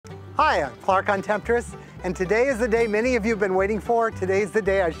Hi, I'm Clark on Temptress, and today is the day many of you have been waiting for. Today's the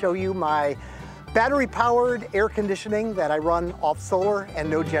day I show you my battery-powered air conditioning that I run off solar and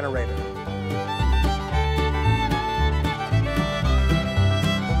no generator.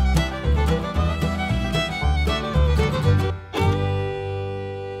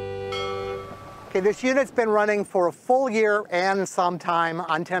 Okay, this unit's been running for a full year and some time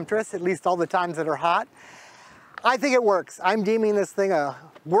on Temptress, at least all the times that are hot. I think it works. I'm deeming this thing a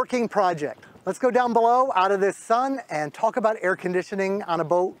working project. Let's go down below out of this sun and talk about air conditioning on a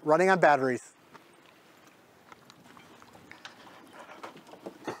boat running on batteries.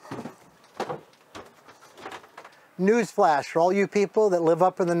 Newsflash for all you people that live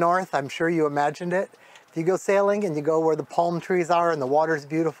up in the north, I'm sure you imagined it. If you go sailing and you go where the palm trees are and the water's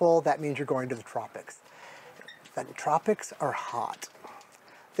beautiful, that means you're going to the tropics. The tropics are hot.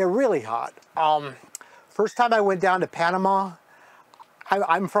 They're really hot. First time I went down to Panama,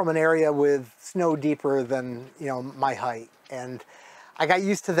 I'm from an area with snow deeper than, my height, and I got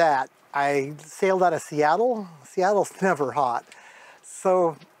used to that. I sailed out of Seattle. Seattle's never hot.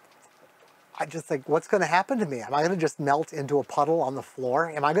 So I just think, what's going to happen to me? Am I going to just melt into a puddle on the floor?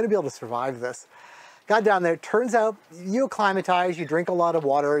 Am I going to be able to survive this? Got down there. Turns out you acclimatize, you drink a lot of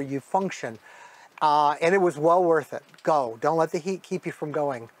water, you function. And it was well worth it. Go. Don't let the heat keep you from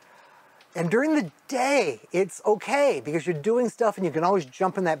going. And during the day, it's okay because you're doing stuff and you can always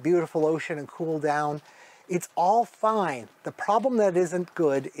jump in that beautiful ocean and cool down. It's all fine. The problem that isn't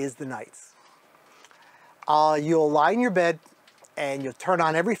good is the nights. You'll lie in your bed and you'll turn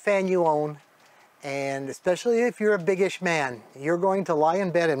on every fan you own. And especially if you're a biggish man, you're going to lie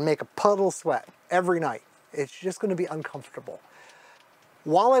in bed and make a puddle of sweat every night. It's just going to be uncomfortable.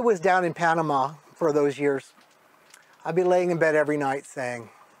 While I was down in Panama for those years, I'd be laying in bed every night saying,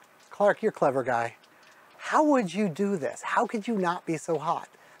 Clark, you're a clever guy. How would you do this? How could you not be so hot?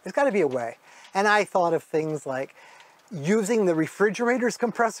 There's got to be a way. And I thought of things like using the refrigerator's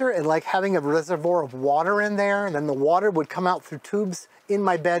compressor and like having a reservoir of water in there, and then the water would come out through tubes in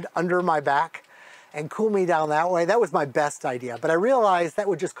my bed under my back and cool me down that way. That was my best idea. But I realized that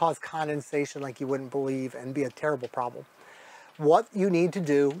would just cause condensation like you wouldn't believe and be a terrible problem. What you need to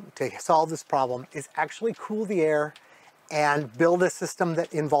do to solve this problem is actually cool the air and build a system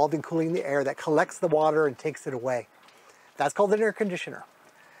that involved cooling the air that collects the water and takes it away. That's called an air conditioner.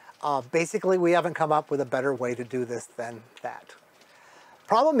 Basically, we haven't come up with a better way to do this than that.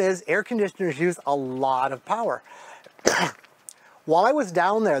 Problem is, air conditioners use a lot of power. While I was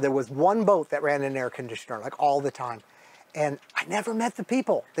down there, there was one boat that ran an air conditioner, like all the time. And I never met the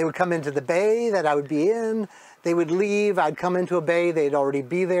people. They would come into the bay that I would be in. They would leave. I'd come into a bay. They'd already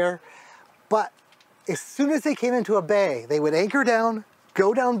be there. But as soon as they came into a bay, they would anchor down,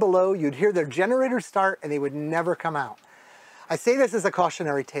 go down below, you'd hear their generator start, and they would never come out. I say this as a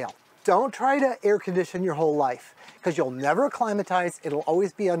cautionary tale. Don't try to air condition your whole life, because you'll never acclimatize, it'll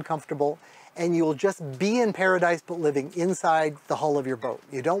always be uncomfortable, and you'll just be in paradise but living inside the hull of your boat.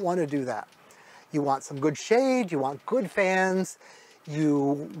 You don't want to do that. You want some good shade, you want good fans,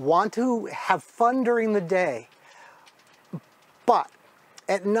 you want to have fun during the day, but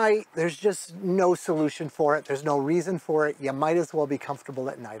at night, there's just no solution for it. There's no reason for it. You might as well be comfortable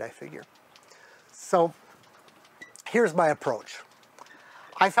at night, I figure. So here's my approach.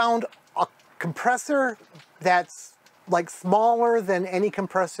 I found a compressor that's like smaller than any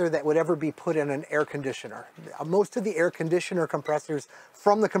compressor that would ever be put in an air conditioner. Most of the air conditioner compressors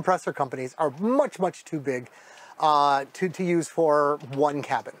from the compressor companies are much, much too big to use for one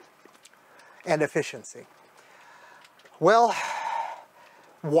cabin and efficiency. Well,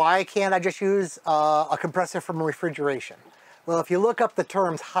 why can't I just use a compressor from refrigeration? Well, if you look up the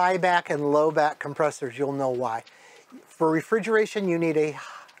terms high back and low back compressors, you'll know why. For refrigeration, you need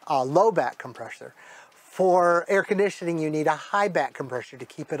a low back compressor. For air conditioning, you need a high back compressor to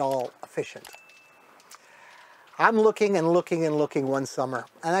keep it all efficient. I'm looking and looking and looking one summer,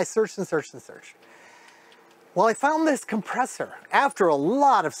 and I searched and searched and searched. Well, I found this compressor after a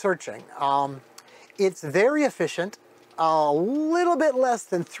lot of searching. It's very efficient. A little bit less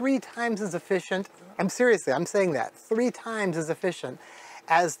than 3 times as efficient. I'm saying that, 3 times as efficient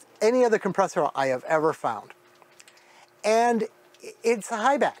as any other compressor I have ever found. And it's a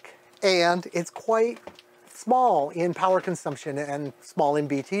high back, and it's quite small in power consumption and small in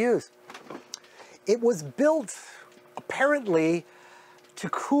BTUs. It was built apparently to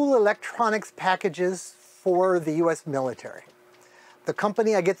cool electronics packages for the US military. The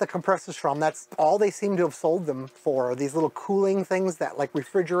company I get the compressors from, that's all they seem to have sold them for, these little cooling things that like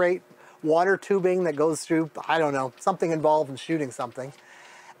refrigerate water tubing that goes through, I don't know, something involved in shooting something.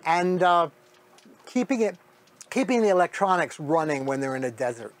 And keeping the electronics running when they're in a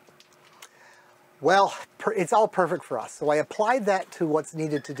desert. Well, it's all perfect for us. So I applied that to what's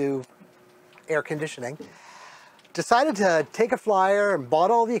needed to do air conditioning. Decided to take a flyer and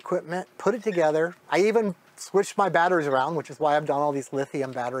bought all the equipment, put it together. I even switched my batteries around, which is why I've done all these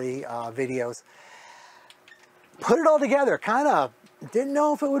lithium battery videos. Put it all together, kind of didn't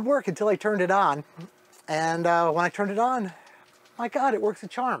know if it would work until I turned it on. And when I turned it on, my God, it works a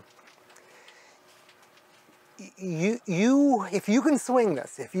charm. If you can swing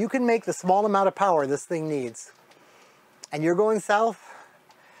this, if you can make the small amount of power this thing needs, and you're going south,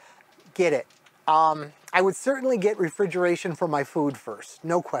 get it. I would certainly get refrigeration for my food first,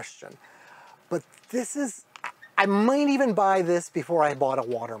 no question. But this is, I might even buy this before I bought a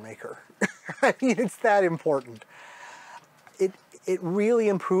water maker. I mean, it's that important. It really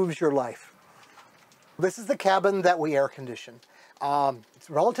improves your life. This is the cabin that we air condition. It's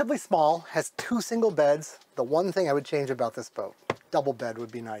relatively small, has 2 single beds. The one thing I would change about this boat, double bed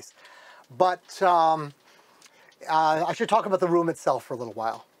would be nice. But I should talk about the room itself for a little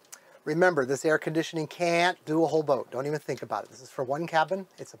while. Remember, this air conditioning can't do a whole boat. Don't even think about it. This is for one cabin.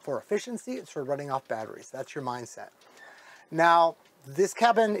 It's for efficiency. It's for running off batteries. That's your mindset. Now, this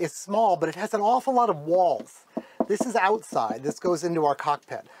cabin is small, but it has an awful lot of walls. This is outside. This goes into our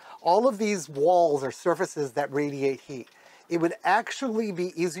cockpit. All of these walls are surfaces that radiate heat. It would actually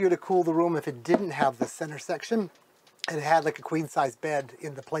be easier to cool the room if it didn't have the center section and it had like a queen-size bed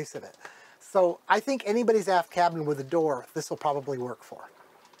in the place of it. So I think anybody's aft cabin with a door, this will probably work for.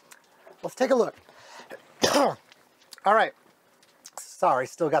 Let's take a look. All right. Sorry,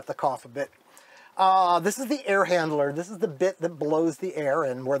 still got the cough a bit. This is the air handler. This is the bit that blows the air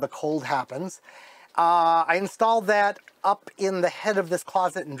in where the cold happens. I installed that up in the head of this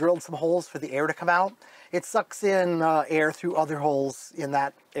closet and drilled some holes for the air to come out. It sucks in air through other holes in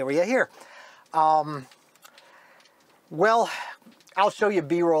that area here. Well, I'll show you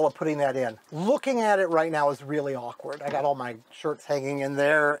B-roll of putting that in. Looking at it right now is really awkward. I got all my shirts hanging in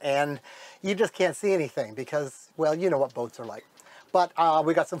there and you just can't see anything because, well, you know what boats are like. But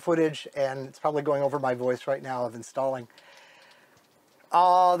we got some footage and it's probably going over my voice right now of installing.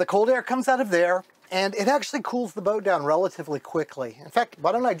 The cold air comes out of there and it actually cools the boat down relatively quickly. In fact,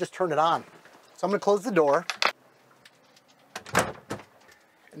 why don't I just turn it on? So I'm going to close the door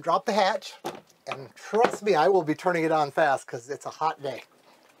and drop the hatch. And trust me, I will be turning it on fast because it's a hot day.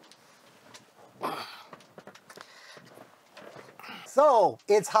 So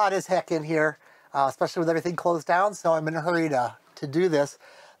it's hot as heck in here, especially with everything closed down. So I'm in a hurry to do this.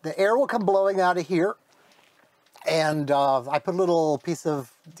 The air will come blowing out of here. And I put a little piece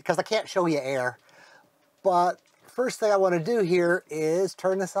of, because I can't show you air. But first thing I want to do here is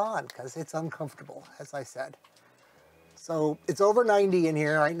turn this on because it's uncomfortable, as I said. So it's over 90 in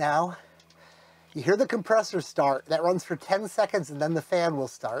here right now. You hear the compressor start. That runs for 10 seconds and then the fan will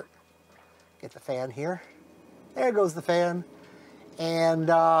start. Get the fan here. There goes the fan. And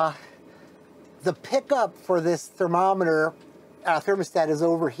the pickup for this thermometer, thermostat is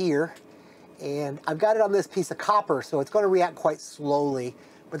over here. And I've got it on this piece of copper, so it's going to react quite slowly,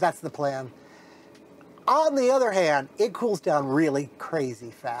 but that's the plan. On the other hand, it cools down really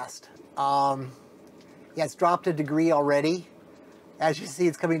crazy fast. Yeah, it's dropped a degree already. As you see,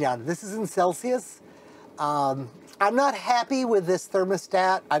 it's coming down. This is in Celsius. I'm not happy with this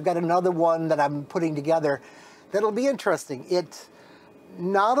thermostat. I've got another one that I'm putting together that'll be interesting. It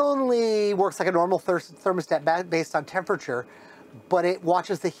not only works like a normal thermostat based on temperature, but it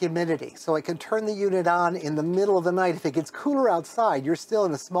watches the humidity. So it can turn the unit on in the middle of the night. If it gets cooler outside, you're still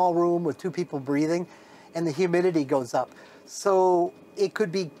in a small room with 2 people breathing, and the humidity goes up. So it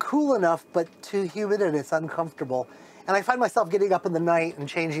could be cool enough, but too humid and it's uncomfortable. And I find myself getting up in the night and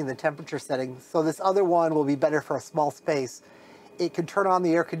changing the temperature settings. So this other one will be better for a small space. It can turn on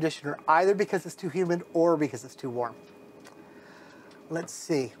the air conditioner either because it's too humid or because it's too warm. Let's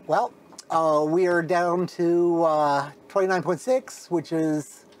see. Well, we are down to 29.6, which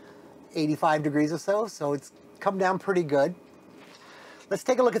is 85 degrees or so. So it's come down pretty good. Let's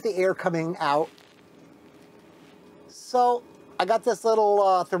take a look at the air coming out. So I got this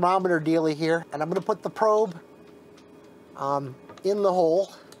little thermometer dealy here, and I'm going to put the probe in the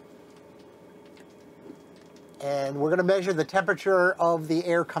hole. And we're going to measure the temperature of the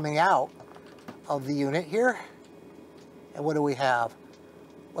air coming out of the unit here. And what do we have?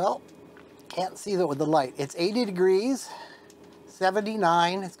 Well, can't see that with the light. It's 80 degrees,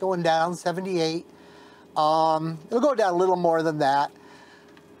 79, it's going down, 78. It'll go down a little more than that.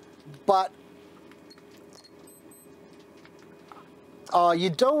 But you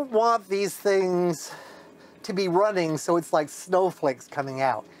don't want these things to be running so it's like snowflakes coming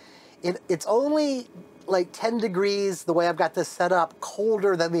out. It's only like 10 degrees, the way I've got this set up,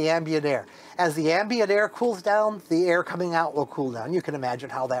 colder than the ambient air. As the ambient air cools down, the air coming out will cool down. You can imagine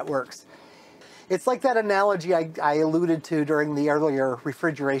how that works. It's like that analogy I alluded to during the earlier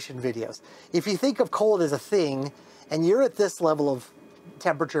refrigeration videos. If you think of cold as a thing, and you're at this level of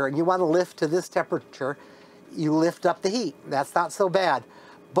temperature, and you want to lift to this temperature, you lift up the heat. That's not so bad.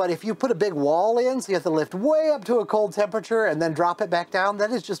 But if you put a big wall in, so you have to lift way up to a cold temperature and then drop it back down,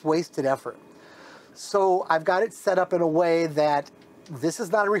 that is just wasted effort. So I've got it set up in a way that this is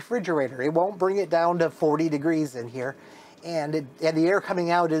not a refrigerator. It won't bring it down to 40 degrees in here. And the air coming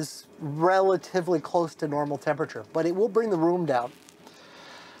out is relatively close to normal temperature, but it will bring the room down.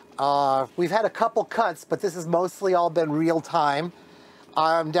 We've had a couple cuts, but this has mostly all been real time.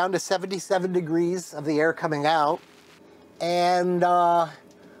 I'm down to 77 degrees of the air coming out, and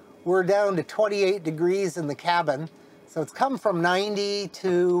we're down to 28 degrees in the cabin. So it's come from 90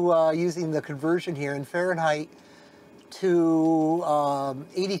 to, using the conversion here in Fahrenheit, to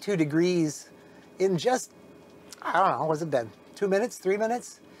 82 degrees in just, I don't know, what's it been? 2 minutes, 3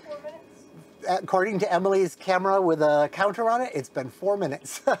 minutes? 4 minutes. According to Emily's camera with a counter on it, it's been 4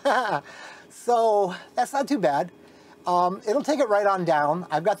 minutes. So that's not too bad. It'll take it right on down.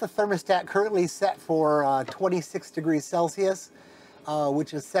 I've got the thermostat currently set for 26 degrees Celsius,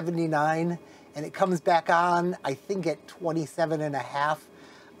 which is 79, and it comes back on, I think, at 27 and a half.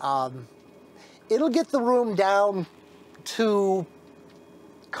 It'll get the room down to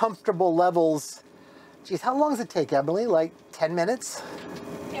comfortable levels. Geez, how long does it take, Emily? Like 10 minutes?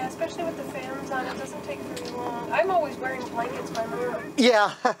 Yeah, especially with the fans on, it doesn't take very long. I'm always wearing blankets by my room.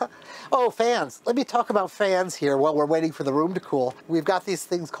 Yeah. Oh, fans. Let me talk about fans here while we're waiting for the room to cool. We've got these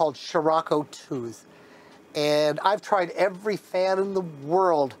things called Scirocco 2s. And I've tried every fan in the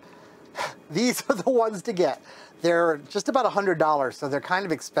world. These are the ones to get. They're just about $100, so they're kind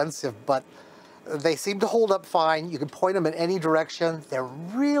of expensive, but they seem to hold up fine. You can point them in any direction. They're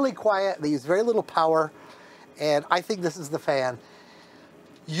really quiet. They use very little power. And I think this is the fan.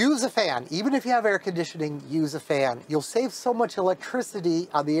 Use a fan. Even if you have air conditioning, use a fan. You'll save so much electricity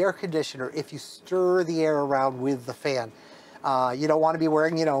on the air conditioner if you stir the air around with the fan. You don't want to be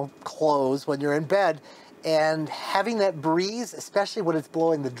wearing, clothes when you're in bed. And having that breeze, especially when it's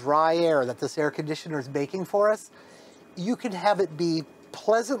blowing the dry air that this air conditioner is making for us, you can have it be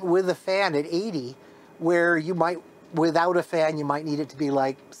pleasant with a fan at 80, where you might, without a fan, you might need it to be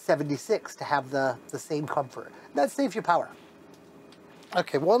like 76 to have the same comfort. That saves you power.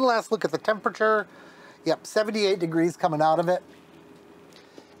 Okay, one last look at the temperature. Yep, 78 degrees coming out of it.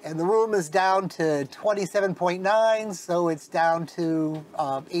 And the room is down to 27.9, so it's down to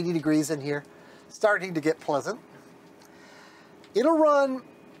 80 degrees in here. Starting to get pleasant. It'll run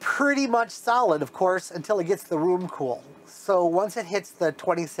pretty much solid, of course, until it gets the room cool. So once it hits the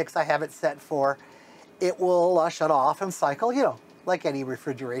 26 I have it set for, it will shut off and cycle, like any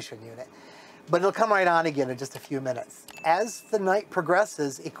refrigeration unit. But it'll come right on again in just a few minutes. As the night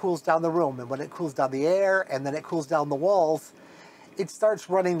progresses, it cools down the room, and when it cools down the air and then it cools down the walls, it starts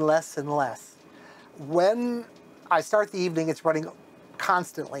running less and less. When I start the evening, it's running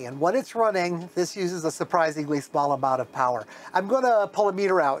constantly, and when it's running, this uses a surprisingly small amount of power. I'm going to pull a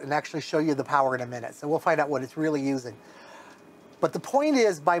meter out and actually show you the power in a minute, so we'll find out what it's really using. But the point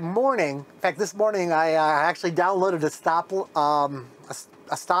is, by morning, in fact, this morning I actually downloaded a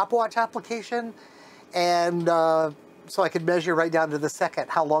stopwatch application, and so I could measure right down to the second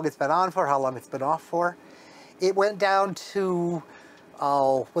how long it's been on for, how long it's been off for. It went down to,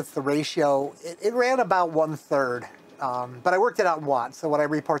 what's the ratio? It ran about 1/3. But I worked it out in watts, so when I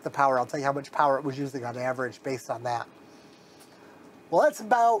report the power, I'll tell you how much power it was using on average based on that. Well, that's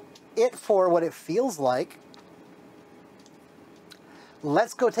about it for what it feels like.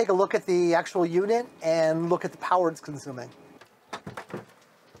 Let's go take a look at the actual unit and look at the power it's consuming.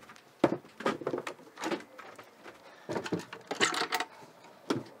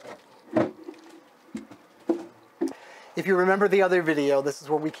 If you remember the other video, this is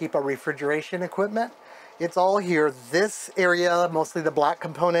where we keep our refrigeration equipment. It's all here. This area, mostly the black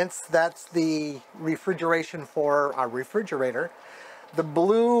components, that's the refrigeration for our refrigerator. The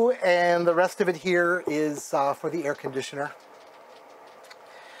blue and the rest of it here is for the air conditioner.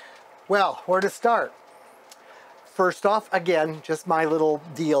 Well, where to start? First off, again, just my little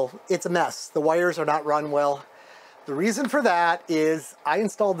deal. It's a mess. The wires are not run well. The reason for that is I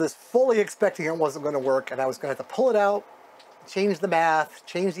installed this fully expecting it wasn't going to work, and I was going to have to pull it out, change the math,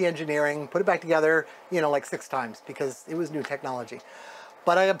 change the engineering, put it back together, like 6 times because it was new technology.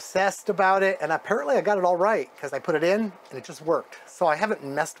 But I obsessed about it, and apparently I got it all right because I put it in and it just worked. So I haven't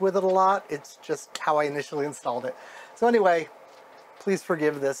messed with it a lot. It's just how I initially installed it. So anyway, please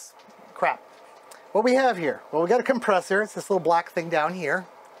forgive this crap. what we have here, well, we got a compressor. It's this little black thing down here.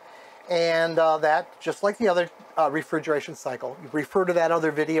 And that, just like the other refrigeration cycle, you refer to that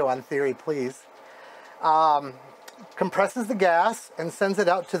other video on theory, please, compresses the gas and sends it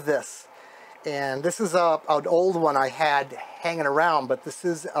out to this. And this is an old one I had hanging around, but this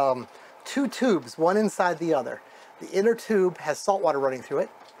is 2 tubes, one inside the other. The inner tube has salt water running through it,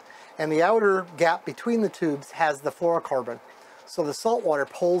 and the outer gap between the tubes has the fluorocarbon. So the salt water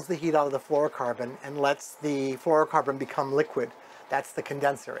pulls the heat out of the fluorocarbon and lets the fluorocarbon become liquid. That's the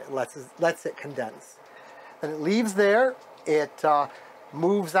condenser. It lets it condense. Then it leaves there. It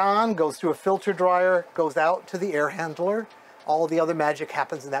moves on, goes through a filter dryer, goes out to the air handler. All the other magic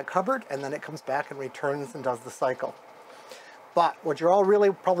happens in that cupboard, and then it comes back and returns and does the cycle. But what you're all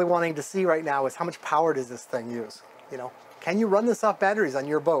really probably wanting to see right now is how much power does this thing use? You know, can you run this off batteries on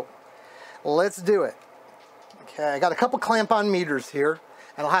your boat? Let's do it. Okay, I got a couple clamp-on meters here,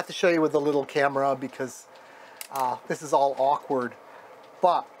 and I'll have to show you with the little camera because this is all awkward.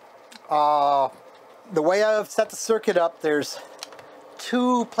 But the way I've set the circuit up, there's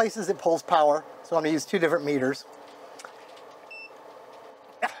 2 places it pulls power, so I'm going to use 2 different meters.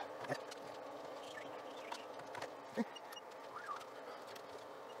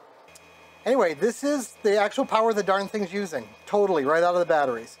 Anyway, this is the actual power the darn thing's using, totally, right out of the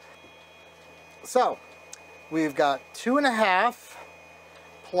batteries. So, we've got 2.5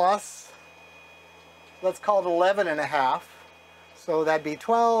 plus, let's call it 11.5. So that'd be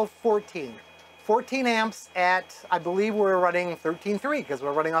 12, 14. 14 amps at, I believe we're running 13.3 because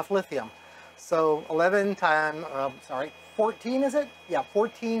we're running off lithium. So 14 is it? Yeah,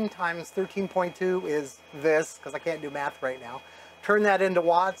 14 times 13.2 is this, because I can't do math right now. Turn that into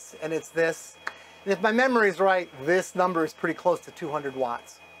watts, and it's this. And if my memory is right, this number is pretty close to 200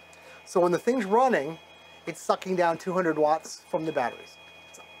 watts. So when the thing's running, it's sucking down 200 watts from the batteries.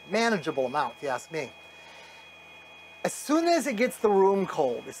 It's a manageable amount, if you ask me. As soon as it gets the room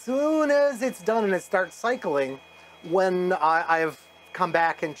cold, as soon as it's done and it starts cycling, when I've come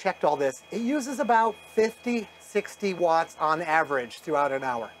back and checked all this, it uses about 50, 60 watts on average throughout an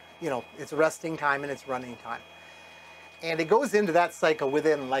hour. You know, it's resting time and it's running time. And it goes into that cycle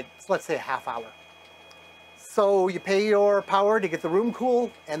within, like, let's say a half hour. So you pay your power to get the room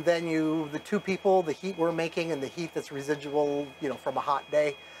cool, and then the 2 people, the heat we're making and the heat that's residual, you know, from a hot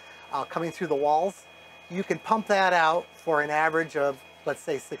day coming through the walls, you can pump that out for an average of, let's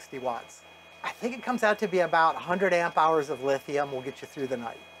say, 60 watts. I think it comes out to be about 100 amp hours of lithium will get you through the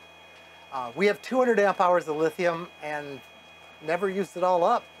night. We have 200 amp hours of lithium and never used it all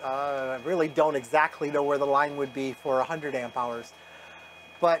up. I really don't exactly know where the line would be for 100 amp hours.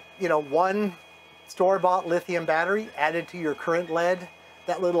 But, you know, one store-bought lithium battery added to your current lead,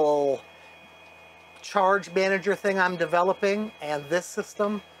 that little charge manager thing I'm developing, and this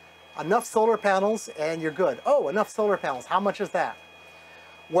system, enough solar panels and you're good. Oh, enough solar panels. How much is that?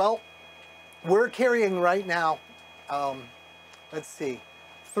 Well, we're carrying right now, let's see,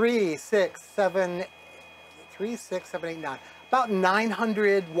 3, 6, 7, 8, 9, about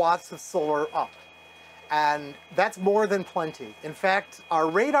 900 watts of solar up. And that's more than plenty. In fact, our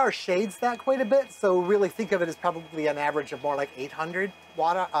radar shades that quite a bit, so really think of it as probably an average of more like 800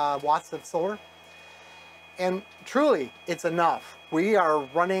 watts of solar. And truly, it's enough. We are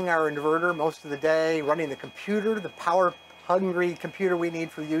running our inverter most of the day, running the computer, the power-hungry computer we need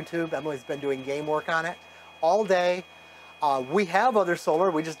for YouTube. Emily's been doing game work on it all day. We have other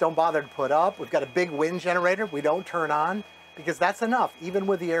solar, we just don't bother to put up. We've got a big wind generator we don't turn on because that's enough, even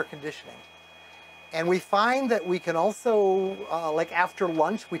with the air conditioning. And we find that we can also, like after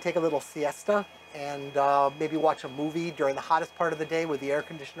lunch, we take a little siesta and maybe watch a movie during the hottest part of the day with the air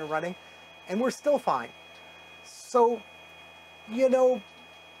conditioner running, and we're still fine. So, you know,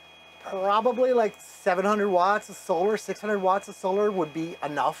 probably like 700 watts of solar, 600 watts of solar would be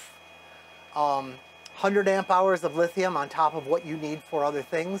enough. 100 amp hours of lithium on top of what you need for other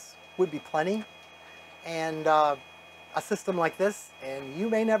things would be plenty. And a system like this, and you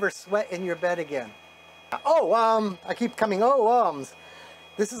may never sweat in your bed again. Oh, I keep coming,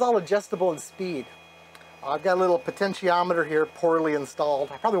 this is all adjustable in speed. I've got a little potentiometer here, poorly installed.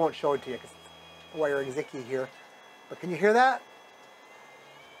 I probably won't show it to you because the wiring's icky here. But can you hear that?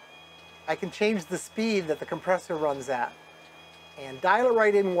 I can change the speed that the compressor runs at and dial it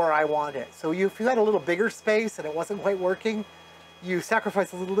right in where I want it. So if you had a little bigger space and it wasn't quite working, you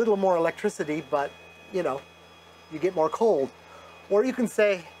sacrifice a little more electricity, but you know, you get more cold. Or you can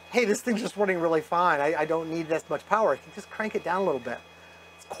say, hey, this thing's just running really fine. I don't need this much power. You can just crank it down a little bit.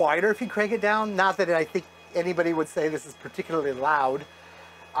 It's quieter if you crank it down. Not that I think anybody would say this is particularly loud.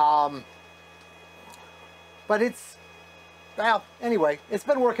 But it's Well, anyway, it's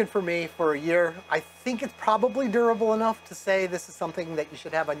been working for me for a year. I think it's probably durable enough to say this is something that you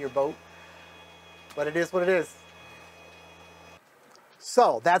should have on your boat, but it is what it is.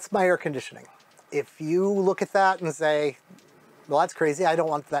 So that's my air conditioning. If you look at that and say, well, that's crazy, I don't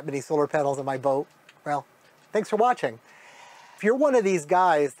want that many solar panels on my boat, well, thanks for watching. If you're one of these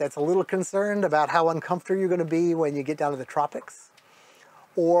guys that's a little concerned about how uncomfortable you're going to be when you get down to the tropics,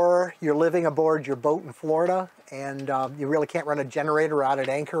 or you're living aboard your boat in Florida and you really can't run a generator out at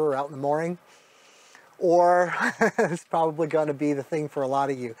anchor or out in the mooring, or it's probably going to be the thing for a lot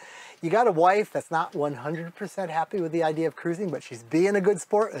of you. You got a wife that's not 100% happy with the idea of cruising, but she's being a good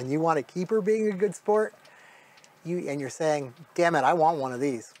sport and you want to keep her being a good sport, and you're saying, damn it, I want one of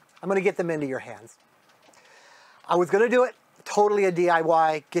these. I'm going to get them into your hands. I was going to do it totally a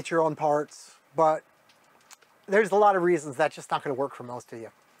DIY, get your own parts, but there's a lot of reasons that's just not going to work for most of you.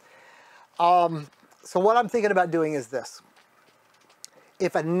 So what I'm thinking about doing is this.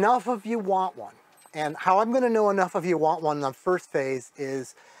 If enough of you want one, and how I'm going to know enough of you want one in the first phase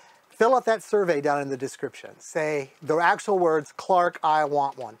is fill out that survey down in the description. Say the actual words, Clark, I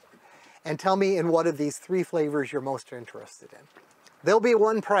want one. And tell me in what of these 3 flavors you're most interested in. There'll be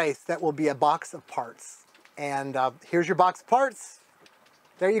one price that will be a box of parts. And here's your box of parts.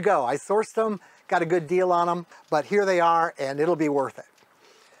 There you go. I sourced them, got a good deal on them, but here they are and it'll be worth it.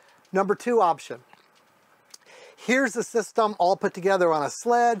 Number 2 option. Here's the system all put together on a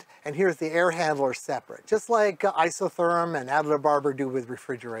sled, and here's the air handler separate, just like Isotherm and Adler-Barber do with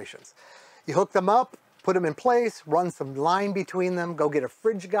refrigerations. You hook them up, put them in place, run some line between them, go get a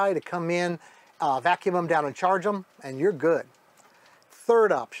fridge guy to come in, vacuum them down and charge them, and you're good.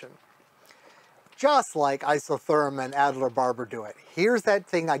 Third option, just like Isotherm and Adler-Barber do it. Here's that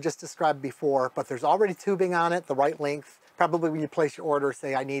thing I just described before, but there's already tubing on it, the right length. Probably when you place your order,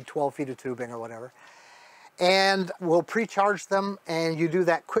 say I need 12 feet of tubing or whatever. And we'll pre-charge them, and you do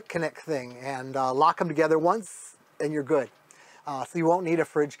that quick connect thing and lock them together once and you're good. So you won't need a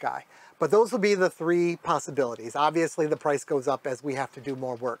fridge guy. But those will be the 3 possibilities. Obviously the price goes up as we have to do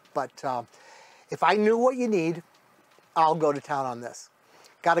more work, but if I knew what you need, I'll go to town on this.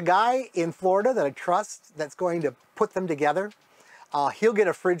 Got a guy in Florida that I trust that's going to put them together. He'll get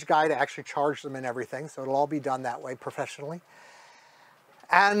a fridge guy to actually charge them and everything, so it'll all be done that way professionally.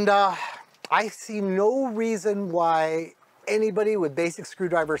 And I see no reason why anybody with basic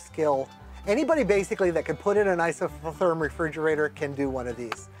screwdriver skill, anybody basically that can put in an isotherm refrigerator can do one of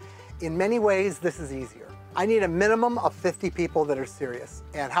these. In many ways, this is easier. I need a minimum of 50 people that are serious.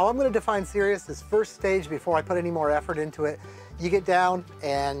 And how I'm going to define serious is first stage before I put any more effort into it. You get down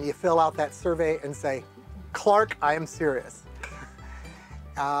and you fill out that survey and say, Clark, I am serious.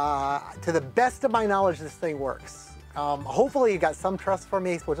 To the best of my knowledge, this thing works. Hopefully you got some trust for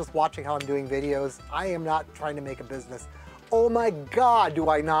me, so just watching how I'm doing videos. I am not trying to make a business. Oh my God, do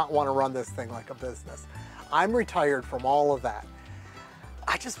I not want to run this thing like a business. I'm retired from all of that.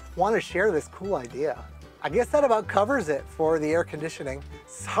 I just want to share this cool idea. I guess that about covers it for the air conditioning.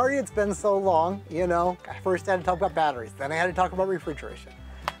 Sorry it's been so long, you know. I first had to talk about batteries, then I had to talk about refrigeration.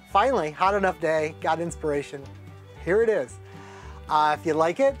 Finally, hot enough day, got inspiration. Here it is. If you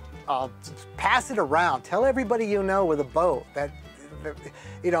like it, pass it around. Tell everybody you know with a boat that,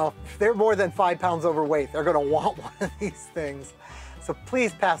 you know, if they're more than 5 pounds overweight, they're gonna want one of these things. So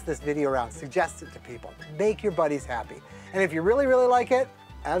please pass this video around, suggest it to people, make your buddies happy. And if you really, really like it,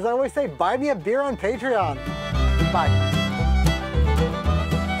 as I always say, buy me a beer on Patreon. Bye.